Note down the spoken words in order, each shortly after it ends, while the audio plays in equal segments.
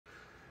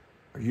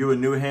Are you a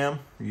new ham?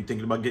 Are you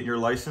thinking about getting your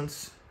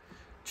license?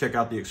 Check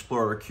out the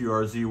Explorer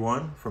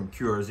QRZ1 from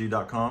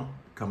QRZ.com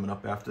coming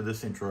up after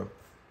this intro.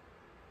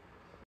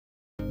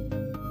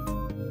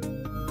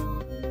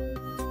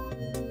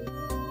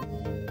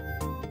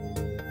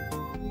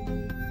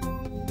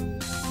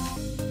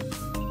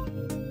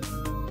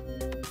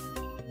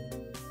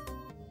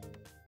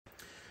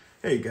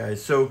 Hey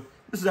guys, so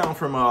this is Alan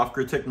from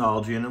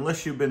OffGrid.Technology, and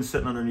unless you've been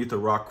sitting underneath a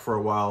rock for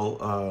a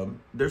while,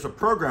 there's a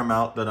program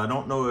out that I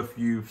don't know if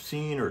you've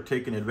seen or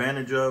taken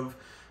advantage of.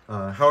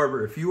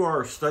 However, if you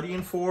are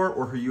studying for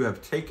or you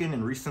have taken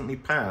and recently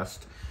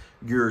passed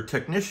your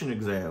technician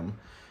exam,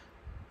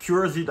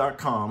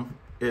 QRZ.com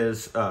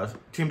is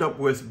teamed up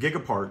with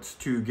Gigaparts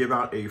to give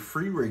out a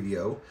free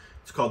radio.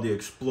 It's called the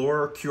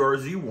Explorer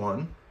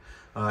QRZ1.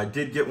 I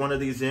did get one of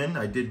these in.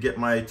 I did get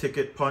my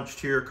ticket punched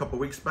here a couple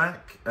weeks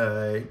back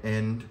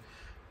and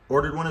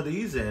ordered one of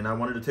these, and I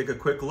wanted to take a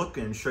quick look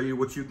and show you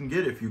what you can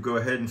get if you go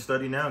ahead and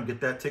study now and get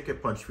that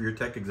ticket punched for your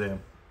tech exam.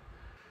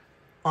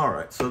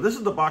 Alright, so this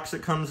is the box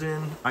that comes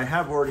in. I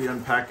have already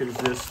unpackaged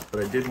this,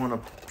 but I did want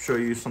to show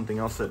you something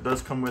else that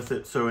does come with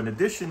it. So in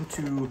addition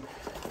to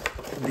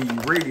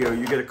the radio,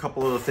 you get a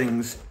couple other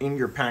things in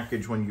your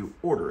package when you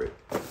order it.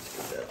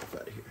 Let's get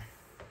that out of here.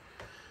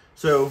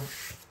 So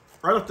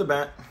right off the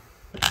bat,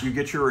 you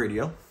get your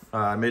radio.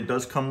 It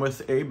does come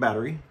with a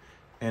battery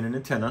and an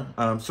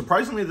antenna.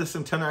 Surprisingly, this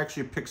antenna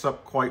actually picks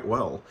up quite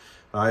well.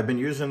 I've been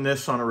using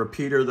this on a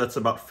repeater that's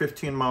about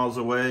 15 miles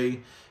away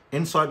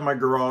inside my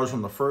garage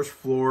on the first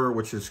floor,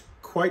 which is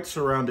quite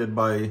surrounded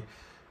by,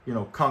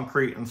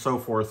 concrete and so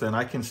forth, and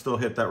I can still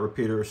hit that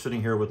repeater sitting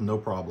here with no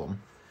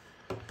problem.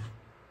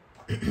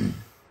 In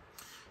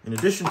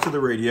addition to the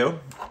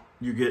radio,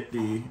 you get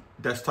the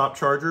desktop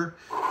charger.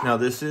 Now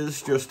this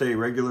is just a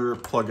regular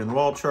plug-in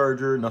wall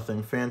charger,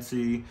 nothing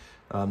fancy.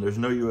 There's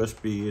no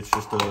USB, it's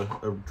just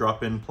a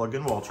drop-in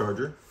plug-in wall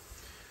charger.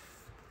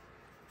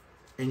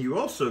 And you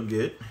also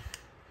get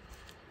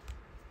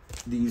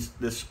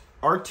this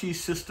RT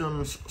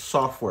Systems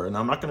software. Now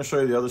I'm not going to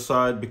show you the other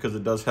side because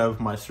it does have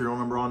my serial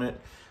number on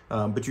it,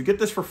 but you get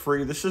this for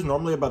free. This is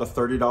normally about a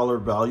 $30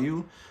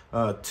 value.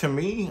 To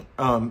me,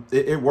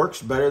 it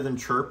works better than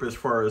Chirp as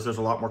far as there's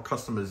a lot more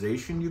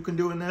customization you can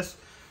do in this.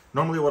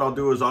 Normally what I'll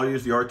do is I'll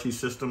use the RT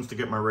Systems to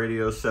get my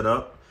radio set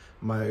up,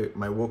 my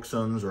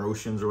Wilksons or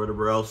Oceans or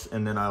whatever else,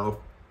 and then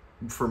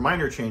for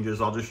minor changes,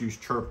 I'll just use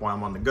Chirp while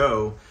I'm on the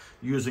go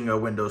using a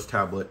Windows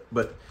tablet.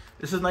 But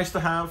this is nice to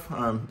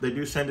have. They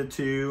do send it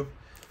to you.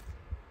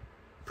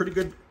 Pretty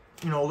good,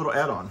 a little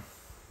add-on.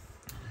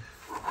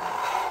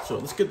 So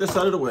let's get this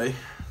out of the way.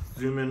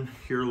 Zoom in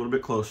here a little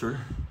bit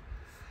closer.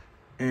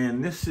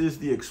 And this is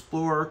the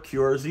Explorer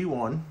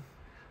QRZ1.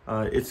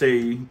 It's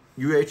a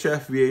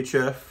UHF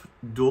VHF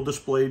dual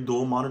display,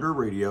 dual monitor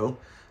radio.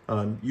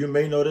 You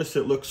may notice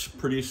it looks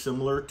pretty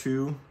similar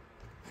to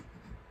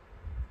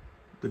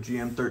the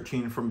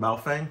GM13 from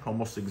Baofeng,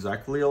 almost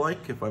exactly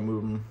alike. If I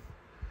move them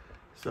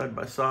side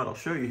by side, I'll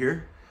show you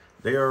here.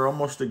 They are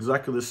almost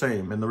exactly the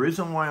same. And the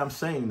reason why I'm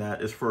saying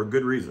that is for a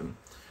good reason.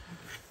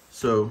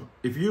 So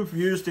if you've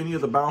used any of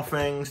the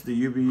Baofengs,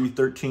 the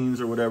UB13s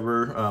or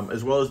whatever,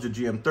 as well as the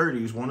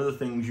GM30s, one of the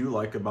things you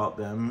like about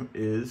them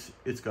is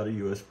it's got a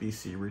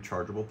USB-C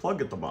rechargeable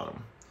plug at the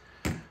bottom.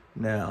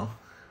 Now,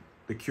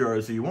 the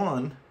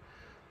QRZ1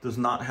 does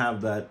not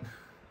have that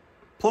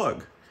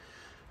plug.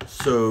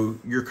 So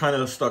you're kind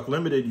of stuck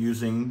limited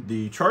using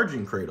the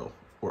charging cradle,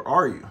 or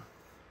are you?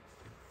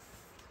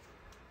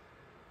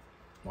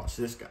 Watch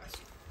this, guys.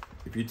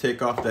 If you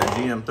take off that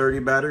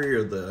GM30 battery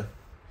or the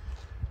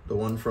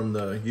one from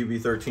the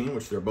UB13,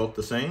 which they're both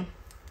the same.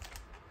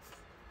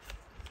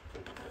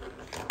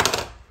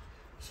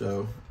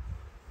 So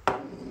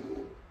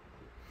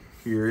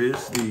here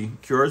is the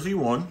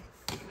QRZ1.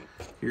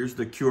 Here's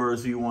the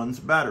QRZ1's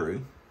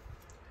battery.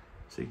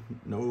 See,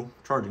 no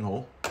charging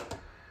hole.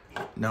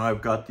 Now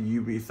I've got the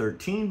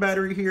UB13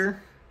 battery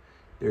here.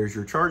 There's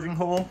your charging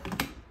hole.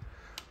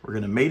 We're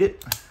gonna mate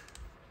it.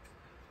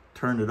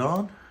 Turn it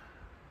on.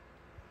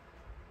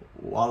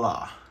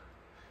 Voila.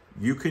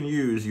 You can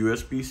use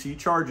USB-C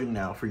charging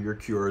now for your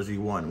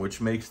QRZ1,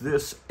 which makes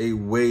this a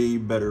way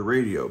better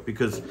radio,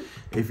 because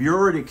if you're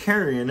already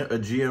carrying a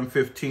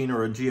GM15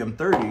 or a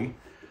GM30,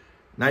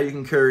 now you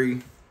can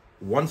carry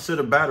one set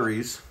of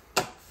batteries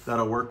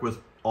that'll work with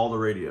all the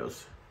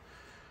radios.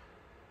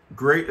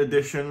 Great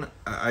addition.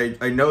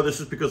 I know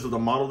this is because of the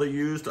model they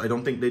used. I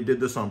don't think they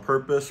did this on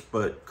purpose,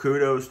 but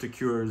kudos to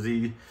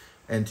QRZ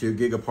and to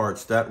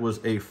Gigaparts. That was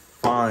a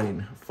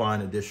fine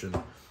addition.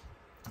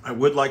 I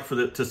would like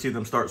to see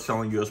them start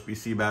selling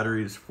USB-C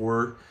batteries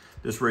for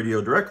this radio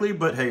directly,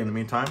 but hey, in the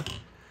meantime,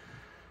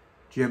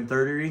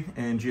 GM30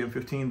 and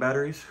GM15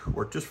 batteries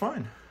work just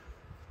fine.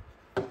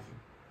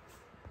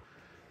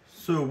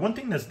 So one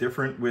thing that's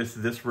different with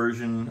this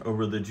version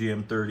over the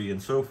GM30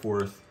 and so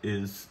forth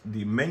is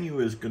the menu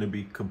is going to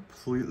be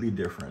completely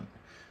different.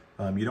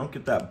 You don't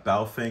get that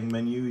Baofeng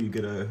menu. You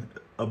get a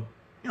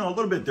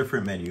little bit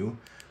different menu.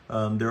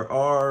 There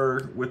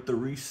are, with the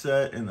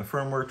reset and the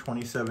firmware,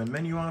 27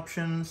 menu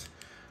options.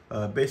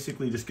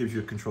 Basically just gives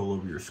you control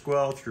over your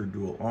squelch, your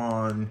dual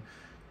on,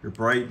 your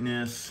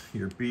brightness,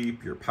 your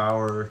beep, your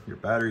power, your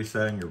battery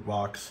setting, your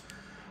Vox,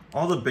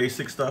 all the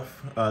basic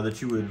stuff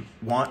that you would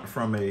want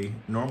from a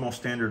normal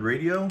standard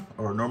radio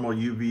or normal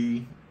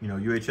UV,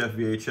 UHF,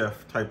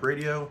 VHF type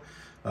radio.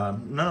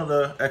 None of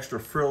the extra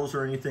frills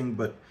or anything,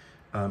 but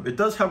it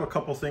does have a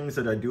couple things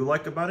that I do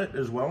like about it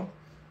as well.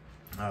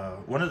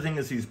 One of the things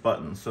is these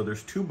buttons. So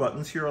there's two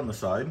buttons here on the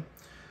side.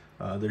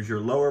 There's your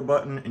lower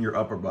button and your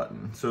upper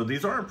button. So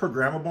these aren't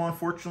programmable,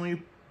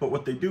 unfortunately, but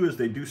what they do is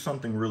they do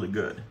something really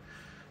good.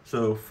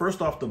 So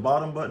first off, the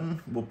bottom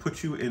button will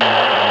put you in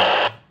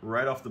monitor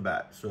right off the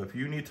bat. So if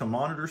you need to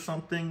monitor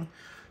something,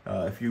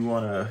 if you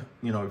want to,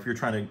 if you're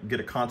trying to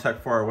get a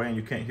contact far away and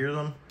you can't hear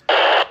them,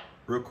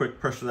 real quick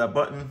press that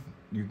button,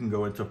 you can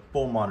go into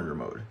full monitor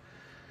mode.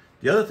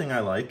 The other thing I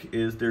like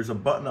is there's a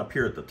button up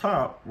here at the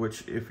top,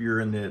 which if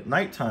you're in the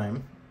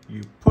nighttime,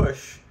 you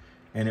push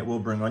and it will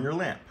bring on your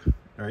lamp,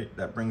 right?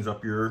 That brings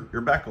up your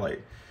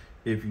backlight.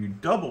 If you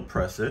double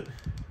press it,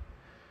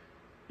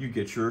 you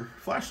get your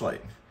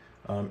flashlight.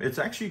 It's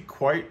actually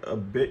quite a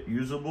bit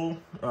usable.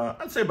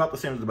 I'd say about the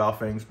same as the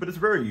Baofangs, but it's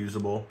very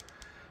usable.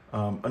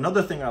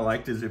 Another thing I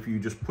liked is if you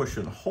just push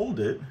and hold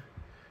it,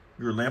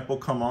 your lamp will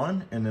come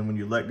on, and then when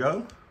you let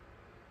go,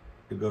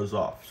 it goes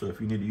off. So if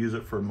you need to use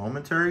it for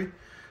momentary,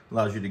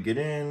 allows you to get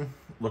in,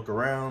 look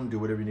around, do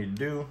whatever you need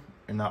to do,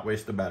 and not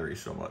waste the battery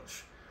so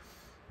much.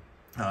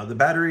 The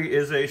battery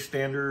is a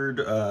standard,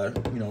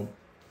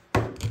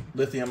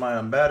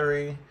 lithium-ion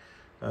battery.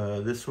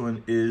 This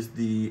one is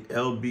the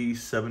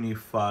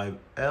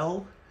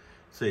LB75L.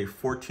 It's a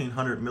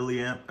 1400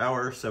 milliamp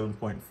hour,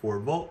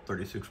 7.4 volt,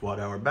 36 watt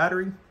hour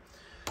battery.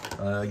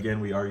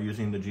 Again, we are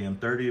using the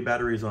GM30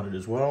 batteries on it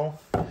as well.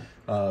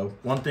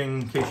 One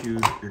thing, in case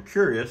you're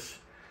curious,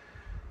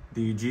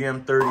 the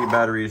GM30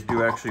 batteries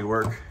do actually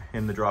work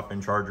in the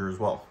drop-in charger as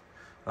well.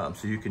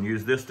 So you can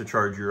use this to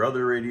charge your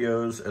other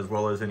radios as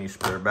well as any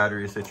spare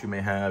batteries that you may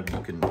have.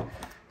 You can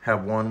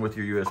have one with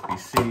your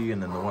USB-C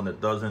and then the one that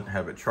doesn't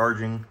have it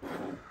charging.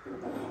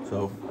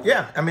 So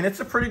yeah, I mean, it's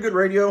a pretty good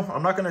radio.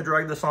 I'm not going to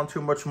drag this on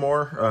too much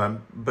more,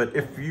 but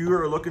if you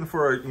are looking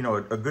for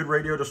a good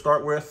radio to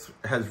start with,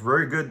 it has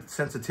very good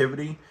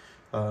sensitivity.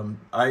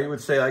 I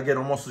would say I get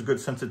almost as good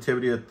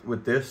sensitivity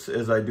with this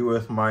as I do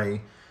with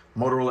my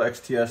Motorola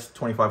XTS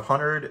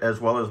 2500 as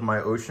well as my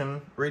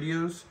Ocean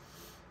radios,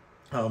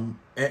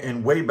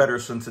 and way better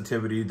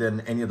sensitivity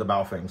than any of the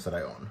Baofangs that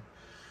I own.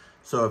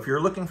 So if you're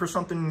looking for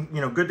something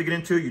good to get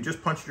into, you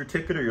just punched your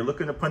ticket or you're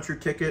looking to punch your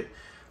ticket,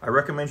 I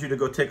recommend you to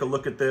go take a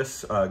look at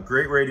this.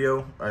 Great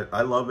radio.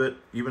 I love it,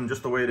 even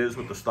just the way it is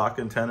with the stock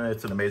antenna.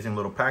 It's an amazing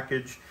little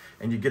package,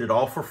 and you get it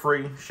all for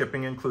free,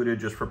 shipping included,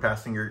 just for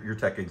passing your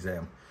tech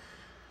exam.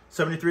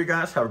 73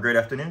 guys, have a great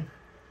afternoon.